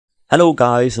Hello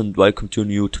guys and welcome to a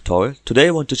new tutorial. Today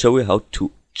I want to show you how to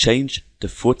change the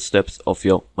footsteps of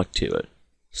your material.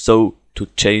 So to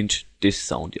change this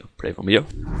sound here, play from here.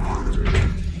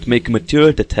 To make a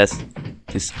material that has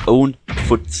its own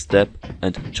footstep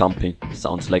and jumping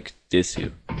sounds like this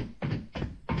here.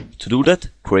 To do that,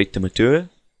 create the material.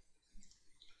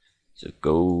 So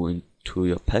go into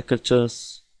your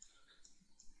packages.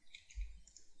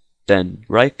 Then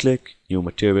right click, new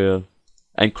material.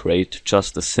 And create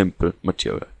just a simple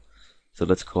material. So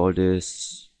let's call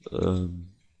this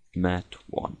mat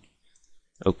 1.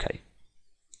 Okay.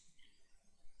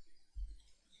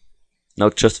 Now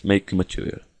just make a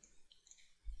material.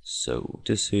 So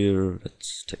this here,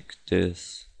 let's take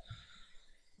this.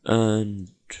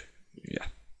 And yeah.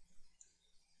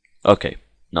 Okay,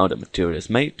 now the material is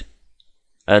made.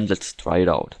 And let's try it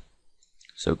out.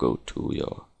 So go to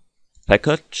your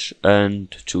package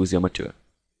and choose your material.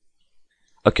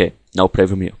 Okay, now play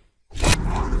from here.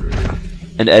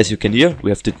 And as you can hear,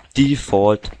 we have the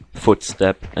default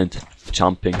footstep and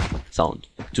jumping sound.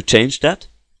 To change that,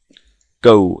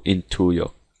 go into your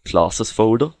classes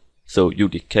folder. So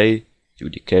UDK,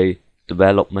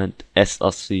 development,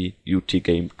 SRC,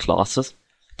 UTGame classes.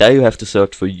 There you have to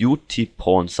search for UT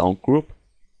pawn sound group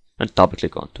and double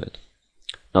click onto it.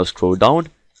 Now scroll down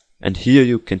and here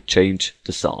you can change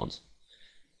the sounds.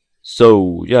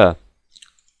 So yeah.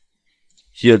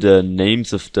 Here the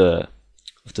names of the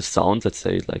sound, let's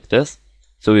say it like this.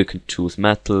 So you can choose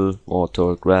metal,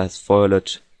 water, grass,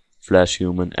 foliage, flash,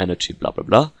 human, energy, blah blah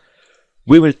blah.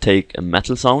 We will take a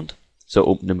metal sound. So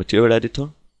open the material editor,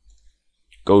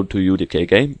 go to UDK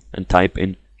game and type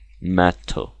in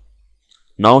metal.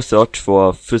 Now search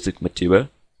for physics material.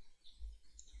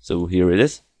 So here it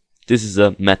is. This is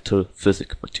a metal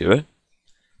physics material.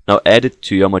 Now add it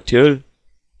to your material.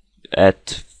 Add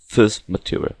phys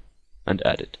material. And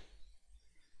add it.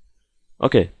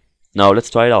 Okay, now let's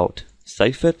try it out.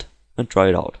 Save it and try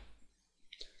it out.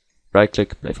 Right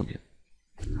click, play from here.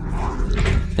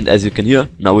 And as you can hear,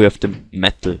 now we have the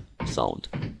metal sound.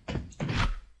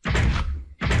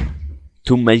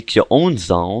 To make your own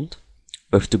sound,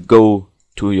 you have to go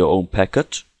to your own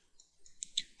package,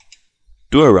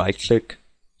 do a right click,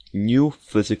 new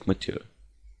physics material.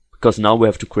 Because now we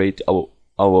have to create our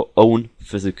own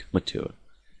physics material.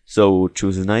 So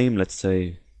choose a name, let's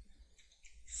say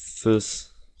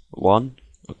phys1,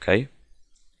 okay.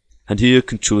 And here you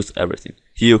can choose everything.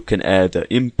 Here you can add an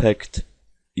impact,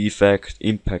 effect,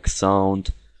 impact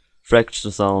sound,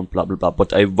 fracture sound, blah blah blah.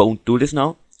 But I won't do this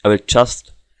now. I will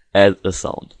just add a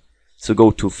sound. So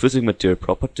go to physics material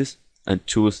properties and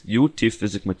choose UT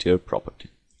physics material property.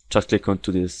 Just click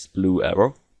onto this blue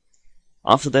arrow.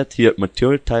 After that, here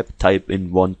material type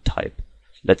in one type.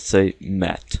 Let's say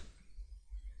mat.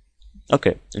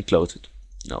 Okay, and close it.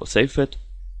 Now save it.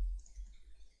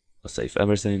 Or save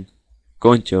everything.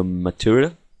 Go into your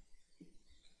material.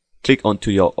 Click onto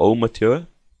your own material.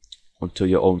 Onto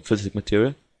your own physics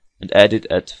material. And add it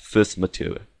at phys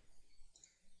material.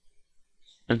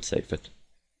 And save it.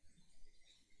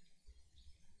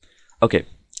 Okay,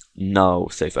 now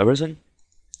save everything.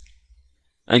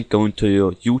 And go into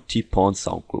your UT pawn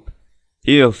sound group.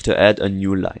 Here you have to add a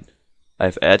new line.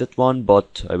 I've added one,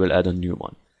 but I will add a new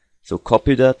one. So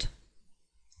copy that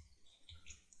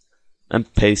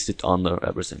and paste it under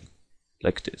everything,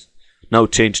 like this. Now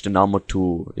change the number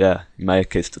to, in my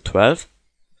case to 12.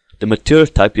 The material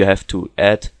type you have to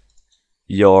add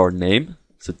your name,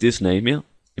 so this name here,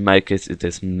 in my case it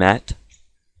is mat.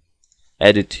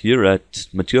 Add it here at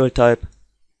material type,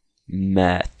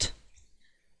 mat.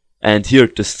 And here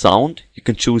the sound, you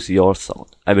can choose your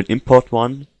sound. I will import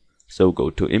one, so go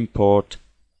to import,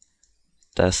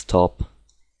 desktop,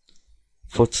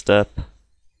 footstep,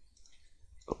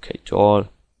 okay to all,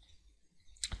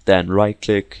 then right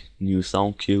click, new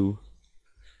sound cue,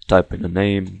 type in a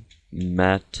name,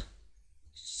 mat,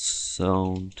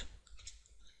 sound,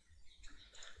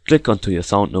 click onto your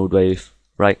sound node wave,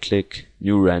 right click,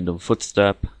 new random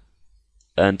footstep,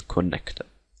 and connect them.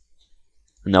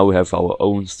 And now we have our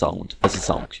own sound as a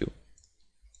sound cue.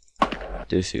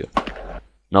 This here.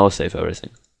 Now save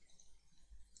everything.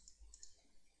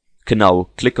 Okay, now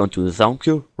click onto the sound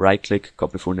cue, right click,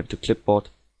 copy full name to clipboard,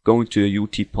 go into your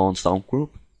UT pawn sound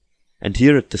group, and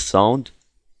here at the sound,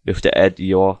 you have to add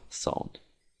your sound.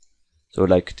 So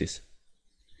like this,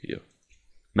 here.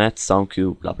 Mat sound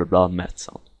cue, blah blah blah, mat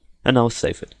sound. And now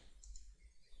save it.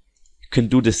 You can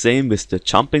do the same with the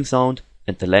jumping sound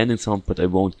and the landing sound, but I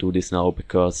won't do this now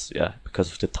because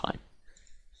of the time.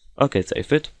 Okay,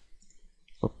 save it.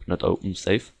 Oh, not open,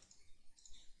 save.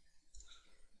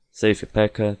 Save your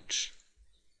package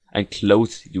and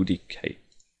close UDK.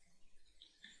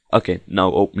 Okay,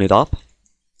 now open it up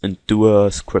and do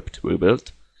a script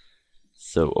rebuild.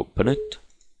 So open it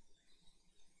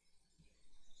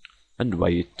and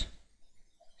wait.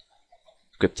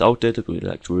 Script's outdated, would you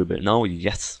like to rebuild now?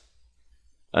 Yes.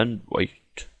 And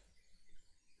wait.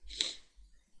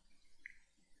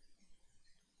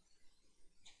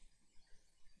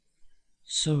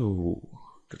 So,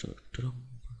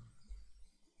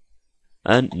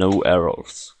 and no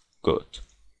errors. Good.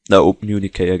 Now open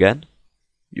UDK again.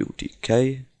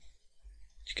 UDK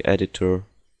editor,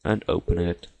 and open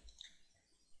it.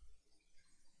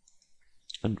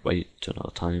 And wait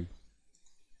another time.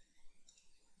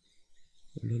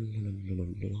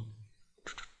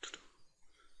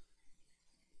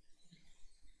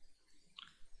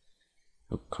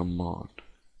 Oh, come on.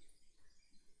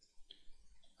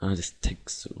 This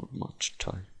takes so much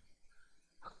time.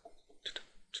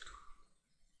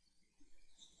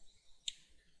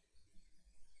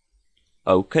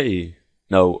 Okay,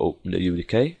 now open the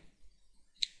UDK,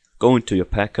 go into your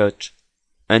package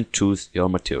and choose your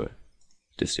material,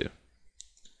 this here.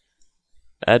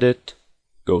 Add it,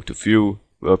 go to View,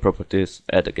 World Properties,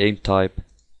 add a game type,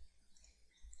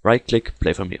 right click,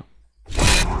 play from here.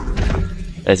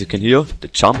 As you can hear, the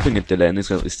jumping and the landing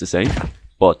is the same,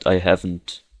 but I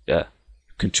haven't, you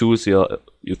can choose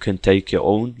you can take your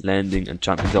own landing and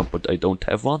jumping sound, but I don't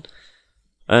have one.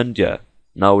 And yeah,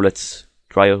 now let's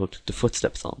try out the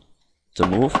footstep sound. So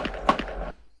move,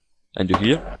 and you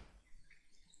hear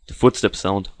the footstep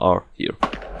sound are here.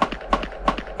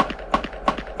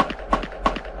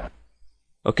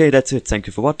 Okay, that's it. Thank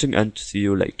you for watching and see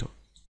you later.